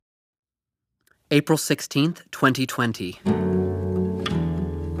April 16th, 2020.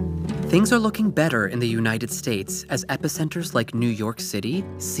 Things are looking better in the United States as epicenters like New York City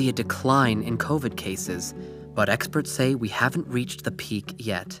see a decline in COVID cases, but experts say we haven't reached the peak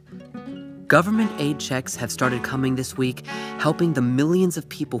yet. Government aid checks have started coming this week, helping the millions of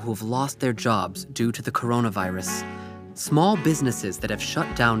people who have lost their jobs due to the coronavirus. Small businesses that have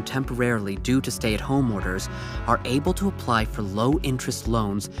shut down temporarily due to stay-at-home orders are able to apply for low-interest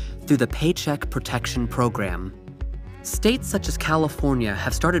loans through the Paycheck Protection Program. States such as California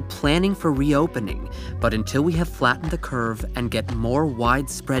have started planning for reopening, but until we have flattened the curve and get more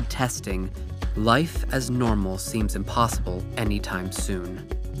widespread testing, life as normal seems impossible anytime soon.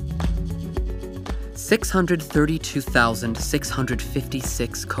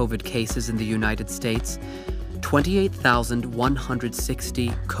 632,656 COVID cases in the United States, 28,160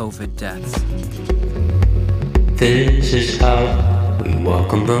 COVID deaths. This is how we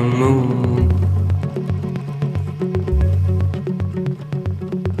walk on the moon.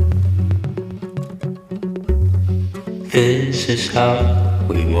 This is how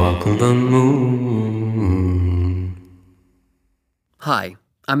we walk on the moon. Hi,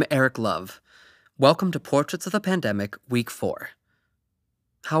 I'm Eric Love. Welcome to Portraits of the Pandemic, Week 4.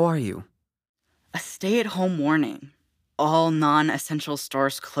 How are you? A stay-at-home warning. All non-essential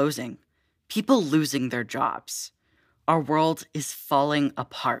stores closing. People losing their jobs. Our world is falling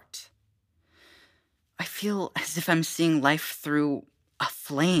apart. I feel as if I'm seeing life through a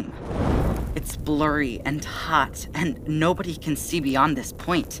flame. It's blurry and hot, and nobody can see beyond this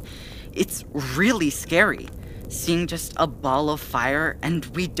point. It's really scary. Seeing just a ball of fire, and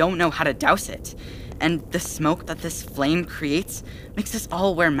we don't know how to douse it. And the smoke that this flame creates makes us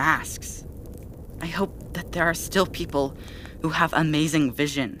all wear masks. I hope that there are still people who have amazing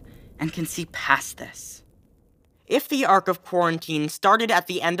vision and can see past this. If the arc of quarantine started at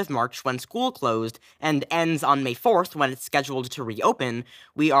the end of March when school closed and ends on May 4th when it's scheduled to reopen,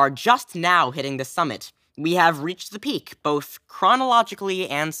 we are just now hitting the summit. We have reached the peak, both chronologically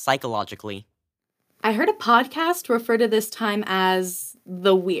and psychologically. I heard a podcast refer to this time as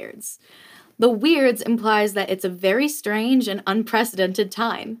the Weirds. The Weirds implies that it's a very strange and unprecedented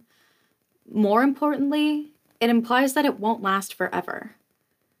time. More importantly, it implies that it won't last forever.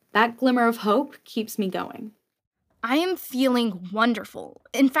 That glimmer of hope keeps me going. I am feeling wonderful.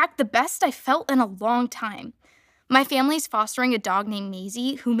 In fact, the best I've felt in a long time. My family's fostering a dog named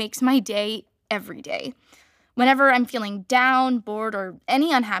Maisie who makes my day every day. Whenever I'm feeling down, bored, or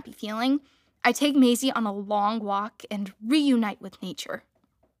any unhappy feeling, I take Maisie on a long walk and reunite with nature.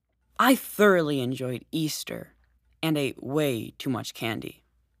 I thoroughly enjoyed Easter and ate way too much candy.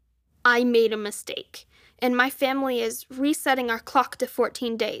 I made a mistake, and my family is resetting our clock to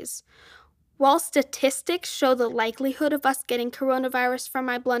 14 days. While statistics show the likelihood of us getting coronavirus from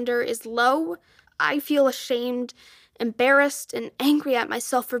my blunder is low, I feel ashamed, embarrassed, and angry at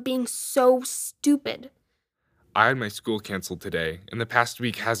myself for being so stupid. I had my school canceled today, and the past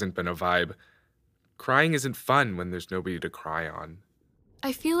week hasn't been a vibe. Crying isn't fun when there's nobody to cry on.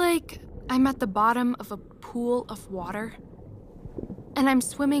 I feel like I'm at the bottom of a pool of water, and I'm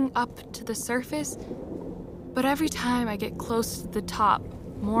swimming up to the surface, but every time I get close to the top,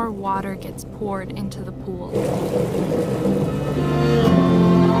 more water gets poured into the pool.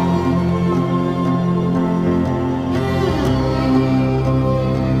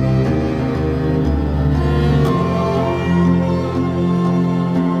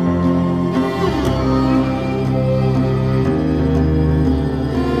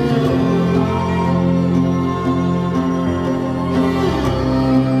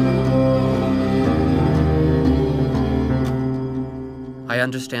 I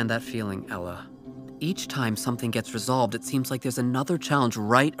understand that feeling, Ella. Each time something gets resolved, it seems like there's another challenge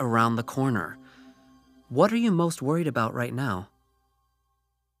right around the corner. What are you most worried about right now?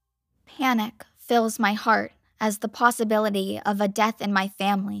 Panic fills my heart as the possibility of a death in my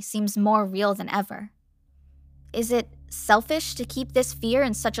family seems more real than ever. Is it selfish to keep this fear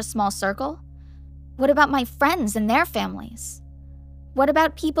in such a small circle? What about my friends and their families? What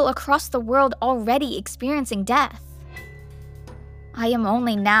about people across the world already experiencing death? I am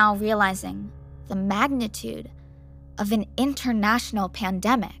only now realizing the magnitude of an international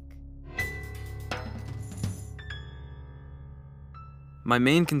pandemic. My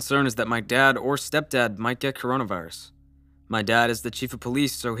main concern is that my dad or stepdad might get coronavirus. My dad is the chief of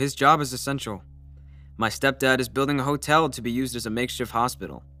police, so his job is essential. My stepdad is building a hotel to be used as a makeshift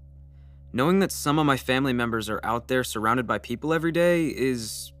hospital. Knowing that some of my family members are out there surrounded by people every day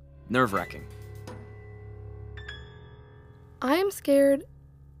is nerve-wracking. I am scared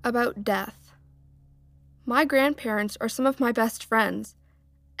about death. My grandparents are some of my best friends,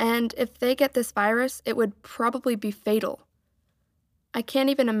 And if they get this virus, it would probably be fatal. I can't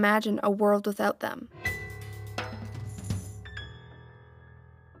even imagine a world without them.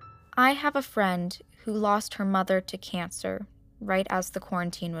 I have a friend who lost her mother to cancer right as the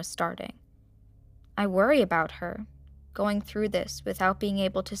quarantine was starting. I worry about her, going through this without being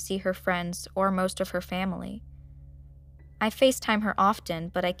able to see her friends or most of her family. I FaceTime her often,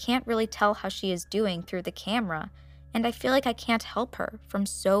 but I can't really tell how she is doing through the camera, and I feel like I can't help her from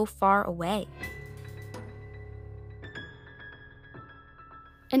so far away.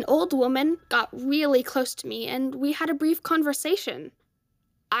 An old woman got really close to me and we had a brief conversation.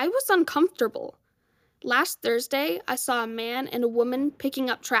 I was uncomfortable. Last Thursday, I saw a man and a woman picking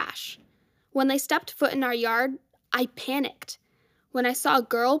up trash. When they stepped foot in our yard, I panicked. When I saw a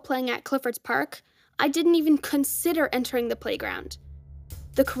girl playing at Clifford's Park, I didn't even consider entering the playground.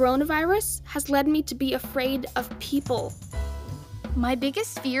 The coronavirus has led me to be afraid of people. My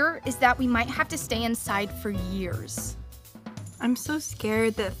biggest fear is that we might have to stay inside for years. I'm so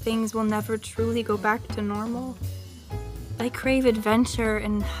scared that things will never truly go back to normal. I crave adventure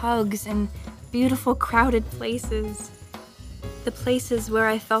and hugs and beautiful crowded places. The places where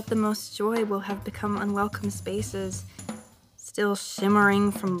I felt the most joy will have become unwelcome spaces, still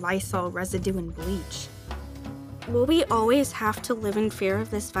shimmering from Lysol residue and bleach. Will we always have to live in fear of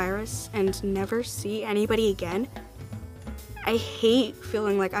this virus and never see anybody again? I hate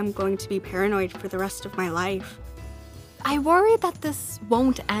feeling like I'm going to be paranoid for the rest of my life. I worry that this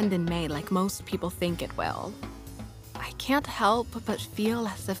won't end in May like most people think it will. I can't help but feel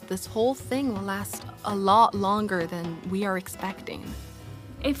as if this whole thing will last a lot longer than we are expecting.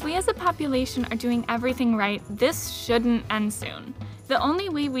 If we as a population are doing everything right, this shouldn't end soon. The only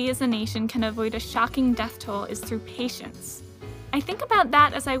way we as a nation can avoid a shocking death toll is through patience. I think about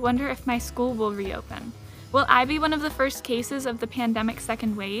that as I wonder if my school will reopen. Will I be one of the first cases of the pandemic's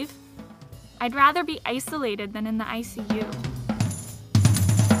second wave? I'd rather be isolated than in the ICU.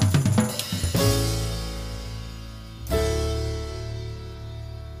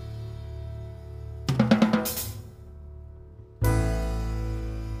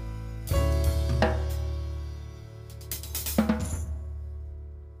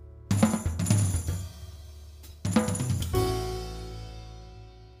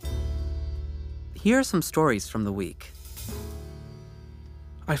 Here are some stories from the week.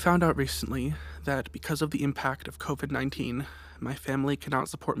 I found out recently that because of the impact of COVID-19, my family cannot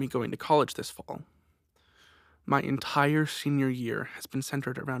support me going to college this fall. My entire senior year has been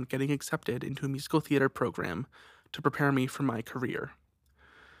centered around getting accepted into a musical theater program to prepare me for my career.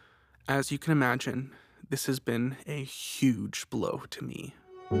 As you can imagine, this has been a huge blow to me.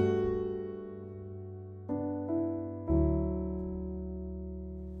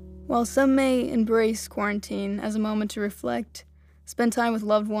 While some may embrace quarantine as a moment to reflect, spend time with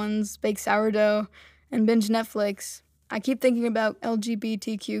loved ones, bake sourdough, and binge Netflix, I keep thinking about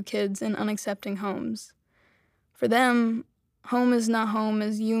LGBTQ kids in unaccepting homes. For them, home is not home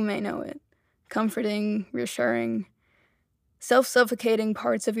as you may know it. Comforting, reassuring. Self-suffocating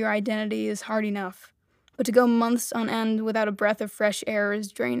parts of your identity is hard enough, but to go months on end without a breath of fresh air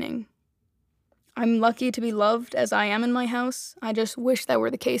is draining. I'm lucky to be loved as I am in my house. I just wish that were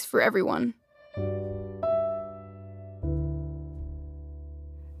the case for everyone.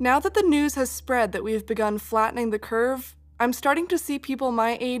 Now that the news has spread that we've begun flattening the curve, I'm starting to see people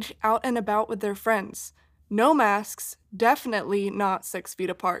my age out and about with their friends. No masks, definitely not 6 feet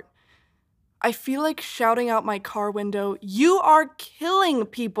apart. I feel like shouting out my car window, "You are killing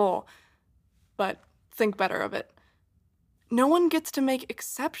people!" But think better of it. No one gets to make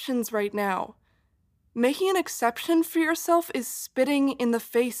exceptions right now. Making an exception for yourself is spitting in the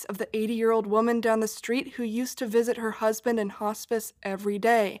face of the 80-year-old woman down the street who used to visit her husband in hospice every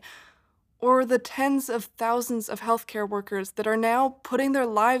day, or the tens of thousands of healthcare workers that are now putting their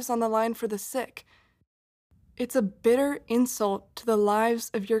lives on the line for the sick. It's a bitter insult to the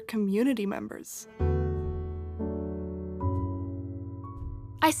lives of your community members.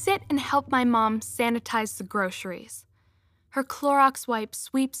 I sit and help my mom sanitize the groceries. Her Clorox wipe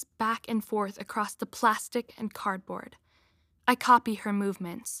sweeps back and forth across the plastic and cardboard. I copy her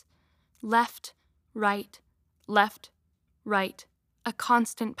movements. Left, right, a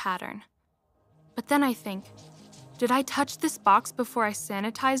constant pattern. But then I think, did I touch this box before I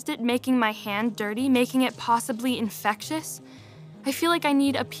sanitized it, making my hand dirty, making it possibly infectious? I feel like I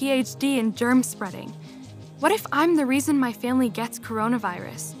need a PhD in germ spreading. What if I'm the reason my family gets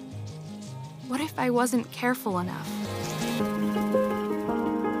coronavirus? What if I wasn't careful enough?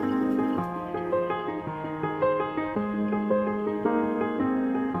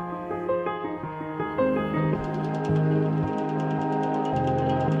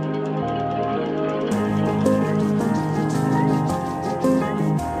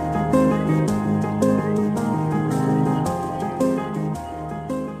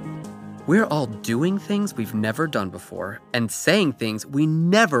 We're all doing things we've never done before and saying things we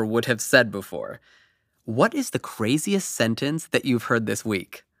never would have said before. What is the craziest sentence that you've heard this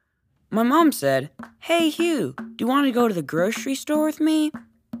week? My mom said, "Hey, Hugh, do you want to go to the grocery store with me?"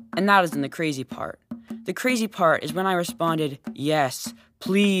 And that isn't the crazy part. The crazy part is when I responded, "Yes,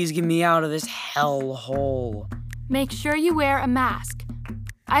 please get me out of this hellhole." Make sure you wear a mask.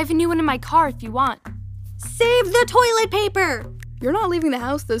 I have a new one in my car if you want. Save the toilet paper! You're not leaving the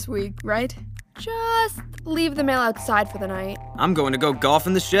house this week, right? Just leave the mail outside for the night. I'm going to go golf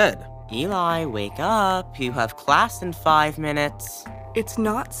in the shed. Eli, wake up. You have class in 5 minutes. It's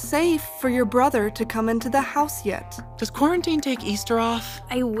not safe for your brother to come into the house yet. Does quarantine take Easter off?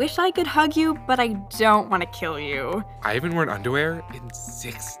 I wish I could hug you, but I don't want to kill you. I haven't worn underwear in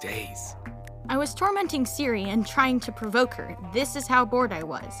 6 days. I was tormenting Siri and trying to provoke her. This is how bored I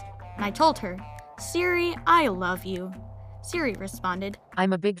was. And I told her, "Siri, I love you." Siri responded,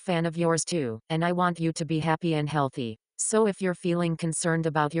 "I'm a big fan of yours too, and I want you to be happy and healthy. So if you're feeling concerned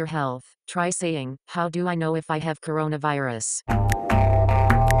about your health, try saying, 'How do I know if I have coronavirus?'"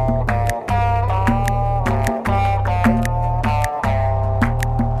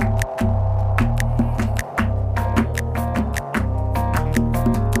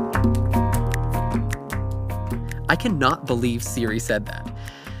 I cannot believe Siri said that.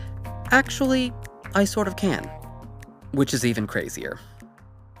 Actually, I sort of can, which is even crazier.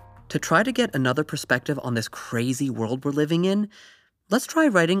 To try to get another perspective on this crazy world we're living in, let's try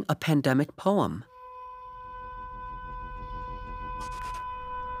writing a pandemic poem.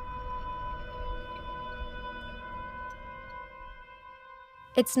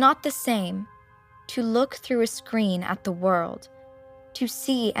 It's not the same to look through a screen at the world, to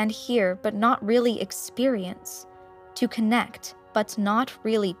see and hear but not really experience, to connect but not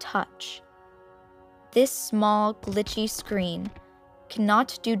really touch. This small, glitchy screen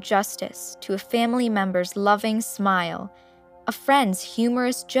cannot do justice to a family member's loving smile, a friend's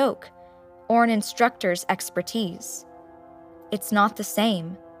humorous joke, or an instructor's expertise. It's not the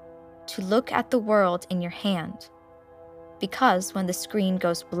same to look at the world in your hand, because when the screen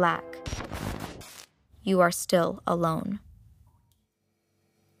goes black, you are still alone.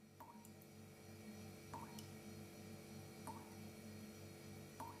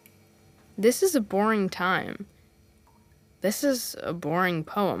 This is a boring time. This is a boring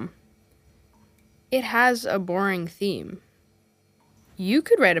poem. It has a boring theme. You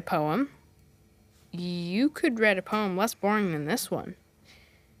could write a poem. You could write a poem less boring than this one.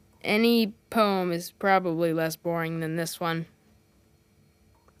 Any poem is probably less boring than this one.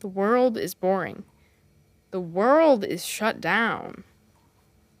 The world is boring. The world is shut down.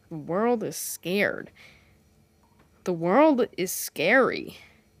 The world is scared. The world is scary.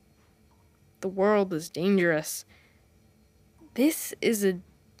 The world is dangerous. This is a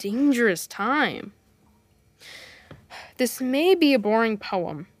dangerous time. This may be a boring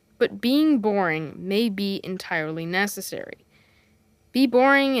poem, but being boring may be entirely necessary. Be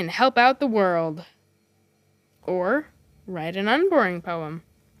boring and help out the world. Or write an unboring poem.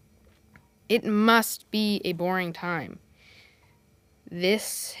 It must be a boring time.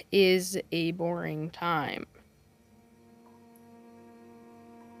 This is a boring time.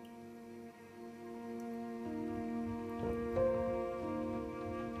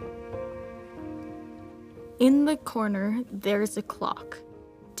 In the corner, there's a clock.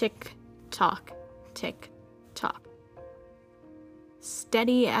 Tick, tock, tick, tock.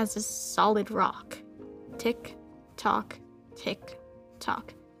 Steady as a solid rock. Tick, tock, tick,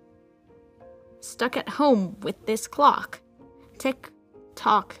 tock. Stuck at home with this clock. Tick,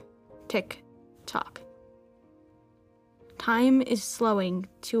 tock, tick, tock. Time is slowing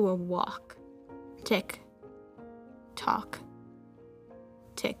to a walk. Tick, tock,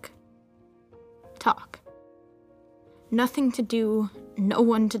 tick, tock. Nothing to do, no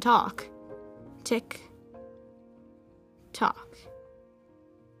one to talk. Tick, tock,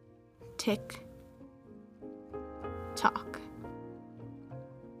 tick, tock.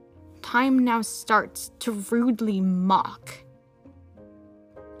 Time now starts to rudely mock.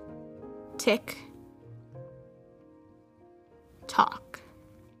 Tick, tock.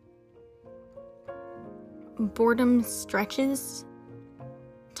 Boredom stretches.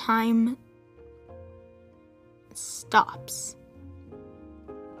 Time stops.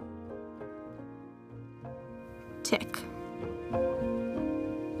 Tick.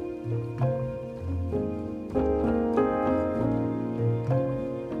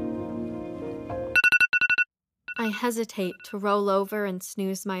 I hesitate to roll over and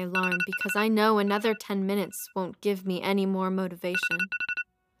snooze my alarm because I know another 10 minutes won't give me any more motivation.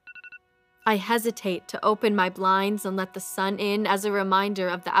 I hesitate to open my blinds and let the sun in as a reminder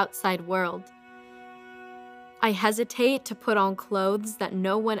of the outside world. I hesitate to put on clothes that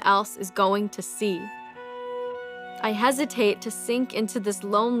no one else is going to see. I hesitate to sink into this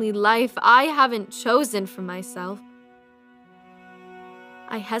lonely life I haven't chosen for myself.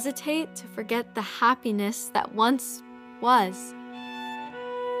 I hesitate to forget the happiness that once was.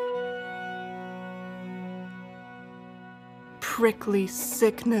 Prickly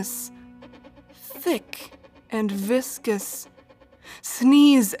sickness, thick and viscous.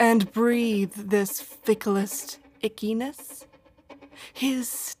 Sneeze and breathe this ficklest ickiness. His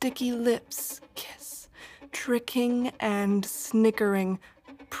sticky lips kiss, tricking and snickering,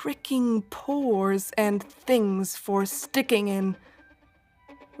 pricking pores and things for sticking in.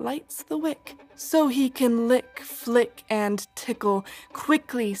 Lights the wick so he can lick, flick, and tickle,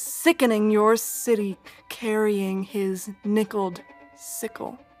 quickly sickening your city, carrying his nickeled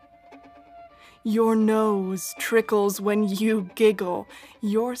sickle. Your nose trickles when you giggle,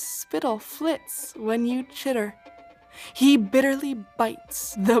 your spittle flits when you chitter. He bitterly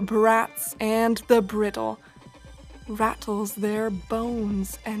bites the brats and the brittle, rattles their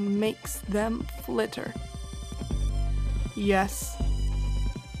bones and makes them flitter. Yes,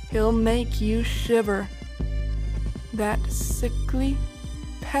 he'll make you shiver, that sickly,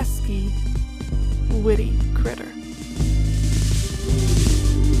 pesky, witty critter.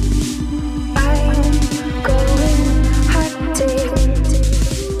 I'm going hunting.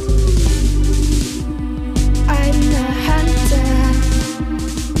 I'm the hunter.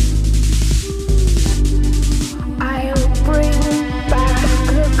 I'll bring back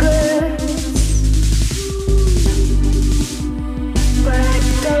the goods, but I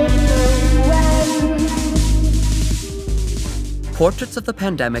don't know when. Portraits of the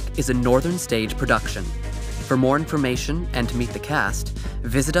Pandemic is a Northern Stage production. For more information and to meet the cast,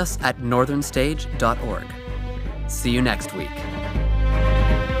 visit us at northernstage.org. See you next week.